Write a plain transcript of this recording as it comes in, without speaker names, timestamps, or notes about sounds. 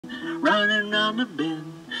running round the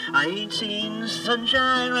bend. I ain't seen the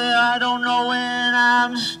sunshine, well, I don't know when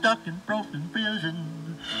I'm stuck in Folsom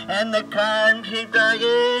Prison, and the crime keeps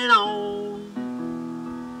dragging on,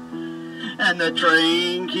 and the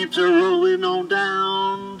train keeps rolling on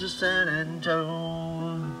down to San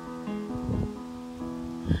Antonio.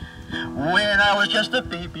 When I was just a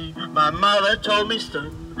baby, my mother told me,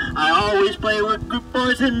 son, I always play with good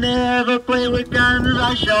boys and never play with guns.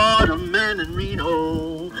 I shot a man in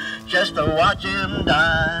Reno just to watch him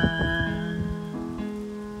die.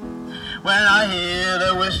 When I hear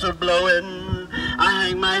the whistle blowing, I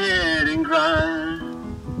hang my head and cry.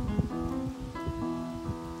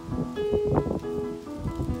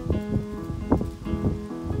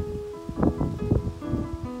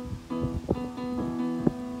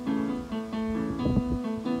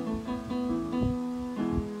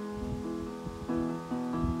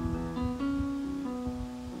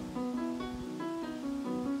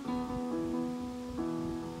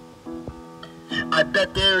 I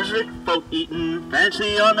bet there's rich folk eating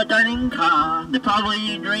fancy on the dining car. They're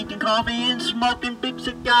probably drinking coffee and smoking big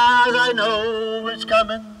cigars. I know it's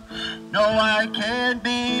coming. No, I can't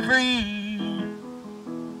be free.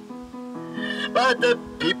 But the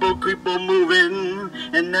people keep on moving,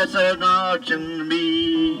 and that's an arching to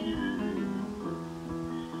me.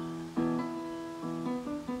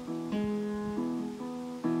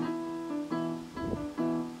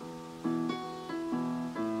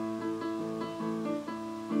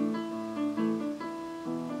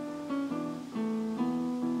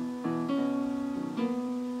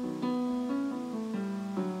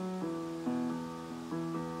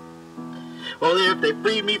 Well, if they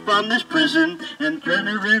free me from this prison and turn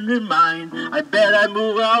it into mine, I bet I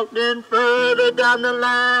move out and further down the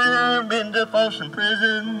line. I'm into Folsom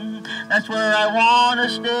Prison, that's where I want to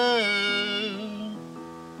stay.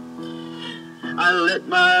 I let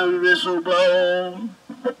my whistle blow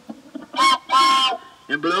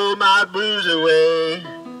and blow my blues away.